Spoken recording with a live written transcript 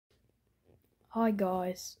Hi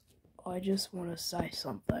guys, I just want to say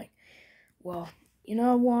something. Well, you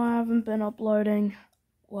know why I haven't been uploading?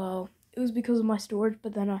 Well, it was because of my storage,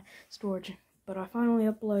 but I finally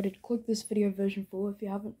uploaded. Click this video version 4 if you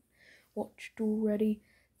haven't watched already,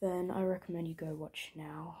 then I recommend you go watch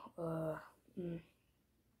now.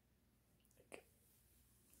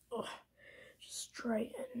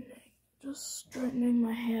 Just straightening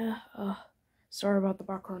my hair. Sorry about the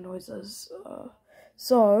background noises.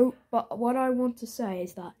 But what I want to say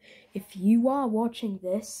is that if you are watching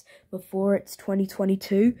this before it's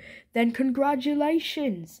 2022, then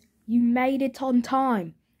congratulations! You made it on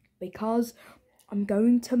time, because I'm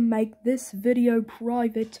going to make this video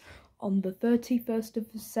private on the 31st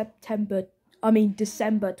of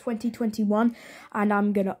December 2021, and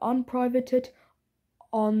I'm gonna unprivate it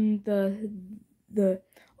on the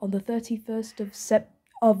 31st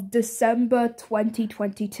of December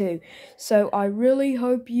 2022. So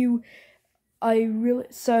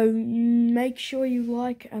make sure you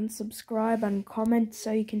like and subscribe and comment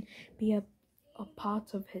so you can be a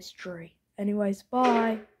part of history. Anyways,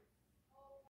 bye.